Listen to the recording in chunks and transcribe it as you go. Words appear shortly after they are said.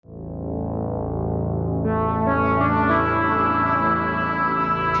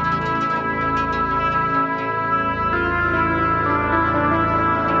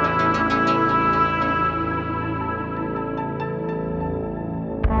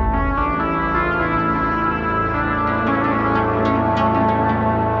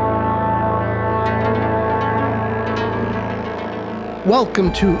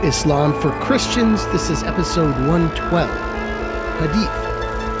Welcome to Islam for Christians. This is episode 112.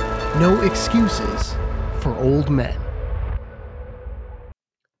 Hadith. No excuses for old men.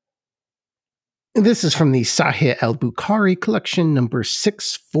 This is from the Sahih al-Bukhari collection number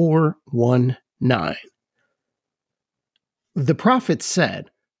 6419. The Prophet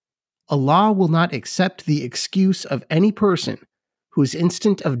said, Allah will not accept the excuse of any person whose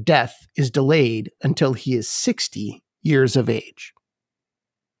instant of death is delayed until he is 60 years of age.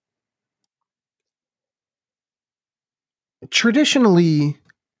 Traditionally,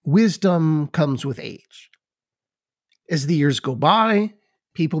 wisdom comes with age. As the years go by,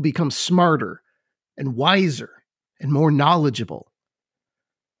 people become smarter and wiser and more knowledgeable.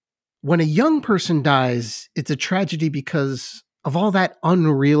 When a young person dies, it's a tragedy because of all that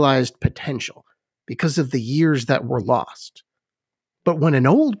unrealized potential, because of the years that were lost. But when an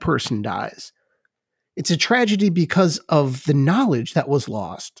old person dies, it's a tragedy because of the knowledge that was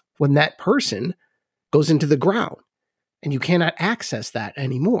lost when that person goes into the ground. And you cannot access that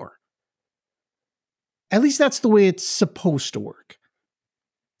anymore. At least that's the way it's supposed to work.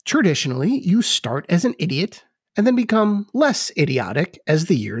 Traditionally, you start as an idiot and then become less idiotic as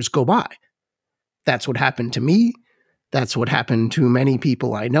the years go by. That's what happened to me. That's what happened to many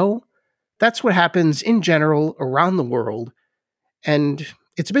people I know. That's what happens in general around the world. And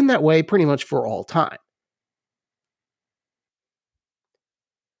it's been that way pretty much for all time.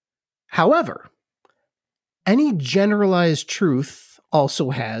 However, any generalized truth also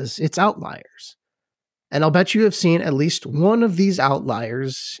has its outliers. And I'll bet you have seen at least one of these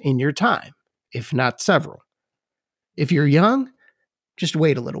outliers in your time, if not several. If you're young, just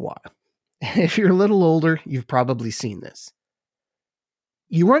wait a little while. If you're a little older, you've probably seen this.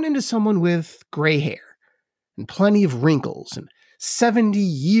 You run into someone with gray hair and plenty of wrinkles and 70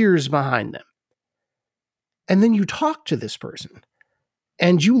 years behind them. And then you talk to this person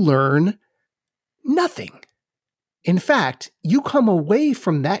and you learn nothing. In fact, you come away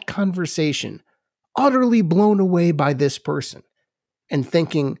from that conversation utterly blown away by this person and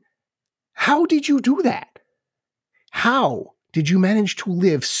thinking, how did you do that? How did you manage to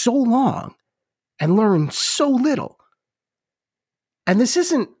live so long and learn so little? And this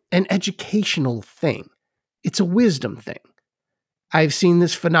isn't an educational thing. It's a wisdom thing. I've seen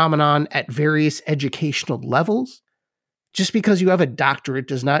this phenomenon at various educational levels. Just because you have a doctorate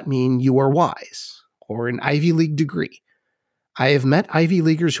does not mean you are wise. Or an Ivy League degree. I have met Ivy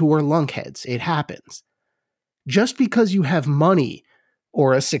Leaguers who are lunkheads. It happens. Just because you have money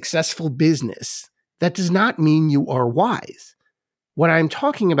or a successful business, that does not mean you are wise. What I'm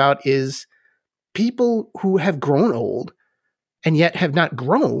talking about is people who have grown old and yet have not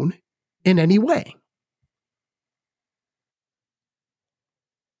grown in any way.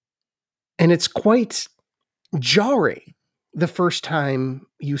 And it's quite jarring the first time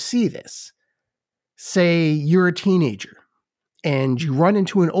you see this. Say you're a teenager and you run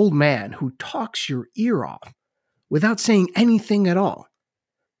into an old man who talks your ear off without saying anything at all.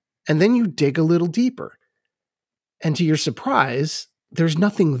 And then you dig a little deeper. And to your surprise, there's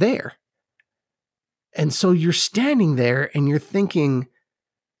nothing there. And so you're standing there and you're thinking,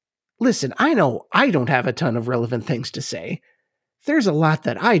 listen, I know I don't have a ton of relevant things to say. There's a lot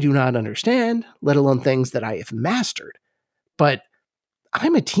that I do not understand, let alone things that I have mastered. But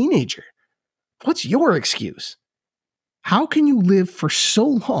I'm a teenager. What's your excuse? How can you live for so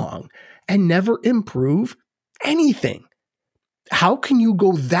long and never improve anything? How can you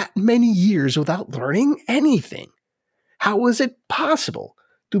go that many years without learning anything? How is it possible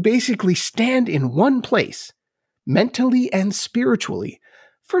to basically stand in one place, mentally and spiritually,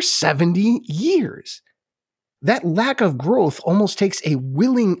 for 70 years? That lack of growth almost takes a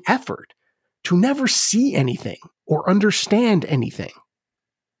willing effort to never see anything or understand anything.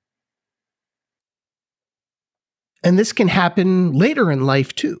 And this can happen later in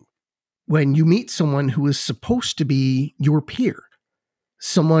life too, when you meet someone who is supposed to be your peer,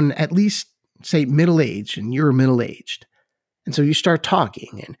 someone at least, say, middle-aged, and you're middle-aged. And so you start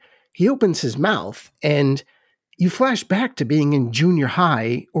talking, and he opens his mouth, and you flash back to being in junior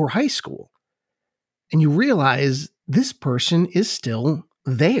high or high school, and you realize this person is still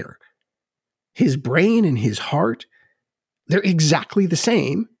there. His brain and his heart, they're exactly the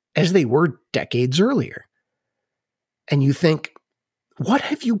same as they were decades earlier. And you think, what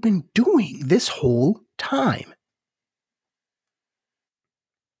have you been doing this whole time?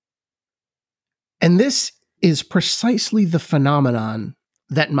 And this is precisely the phenomenon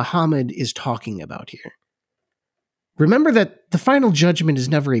that Muhammad is talking about here. Remember that the final judgment is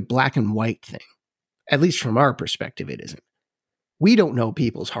never a black and white thing. At least from our perspective, it isn't. We don't know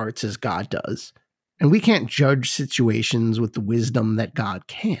people's hearts as God does. and we can't judge situations with the wisdom that God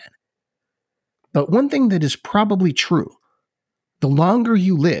can. But one thing that is probably true, the longer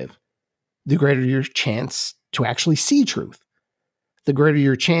you live, the greater your chance to actually see truth, the greater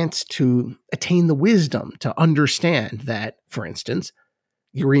your chance to attain the wisdom to understand that, for instance,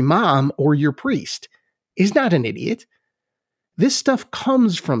 your imam or your priest is not an idiot. This stuff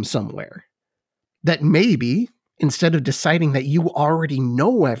comes from somewhere. That maybe, instead of deciding that you already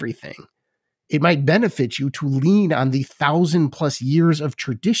know everything, it might benefit you to lean on the 1,000+ years of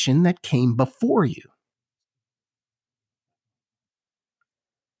tradition that came before you.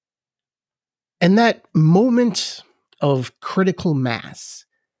 And that moment of critical mass,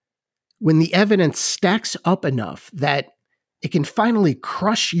 when the evidence stacks up enough that it can finally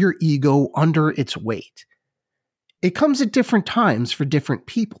crush your ego under its weight, it comes at different times for different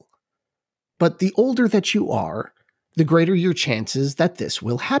people. But the older that you are, the greater your chances that this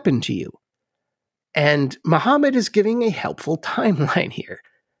will happen to you. And Muhammad is giving a helpful timeline here.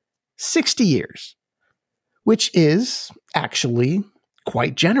 60 years, which is actually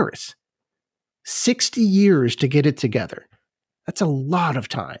quite generous. 60 years to get it together. That's a lot of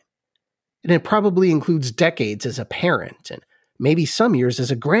time. And it probably includes decades as a parent and maybe some years as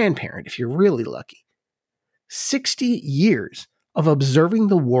a grandparent if you're really lucky. 60 years of observing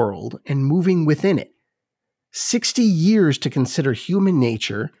the world and moving within it. 60 years to consider human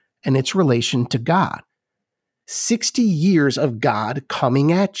nature and its relation to God. 60 years of God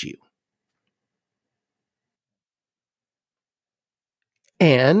coming at you.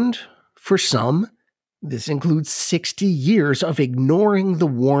 And for some, this includes 60 years of ignoring the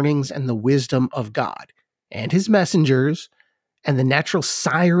warnings and the wisdom of God and his messengers and the natural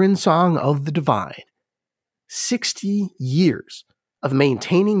siren song of the divine. 60 years of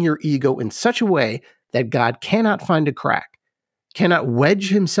maintaining your ego in such a way that God cannot find a crack, cannot wedge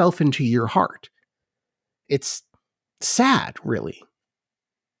himself into your heart. It's sad, really.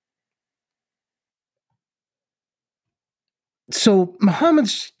 So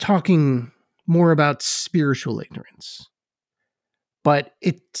Muhammad's talking more about spiritual ignorance, but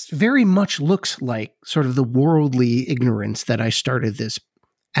it very much looks like sort of the worldly ignorance that I started this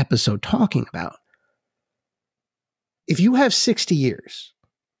episode talking about. If you have 60 years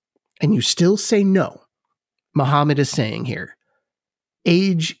and you still say no, Muhammad is saying here,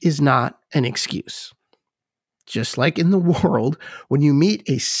 age is not an excuse. Just like in the world, when you meet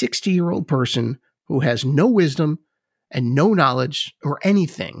a 60-year-old person who has no wisdom and no knowledge or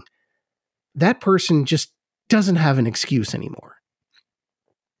anything, that person just doesn't have an excuse anymore.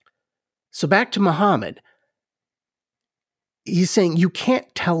 So back to Muhammad. He's saying you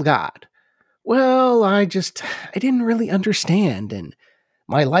can't tell God, well, I didn't really understand and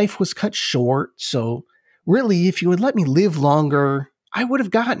my life was cut short, so really, if you had let me live longer, I would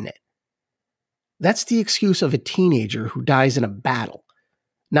have gotten it. That's the excuse of a teenager who dies in a battle,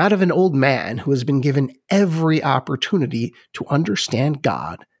 not of an old man who has been given every opportunity to understand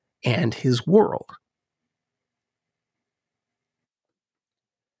God and his world.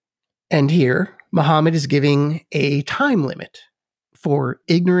 And here, Muhammad is giving a time limit for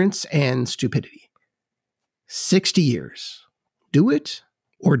ignorance and stupidity. 60 years. Do it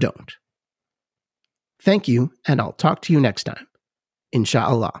or don't. Thank you, and I'll talk to you next time.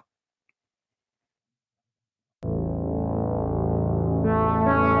 Insha'Allah.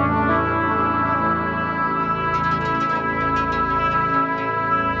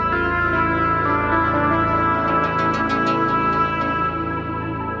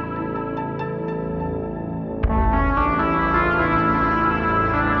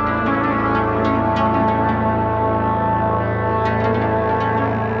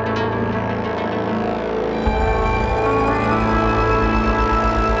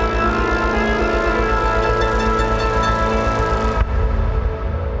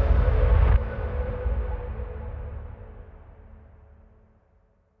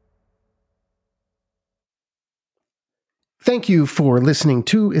 Thank you for listening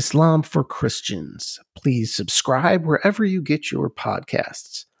to Islam for Christians. Please subscribe wherever you get your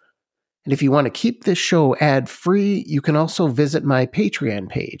podcasts. And if you want to keep this show ad-free, you can also visit my Patreon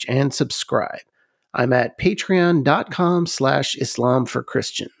page and subscribe. I'm at patreon.com/Islam for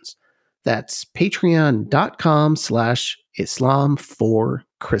Christians. That's patreon.com/Islam for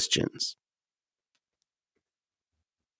Christians.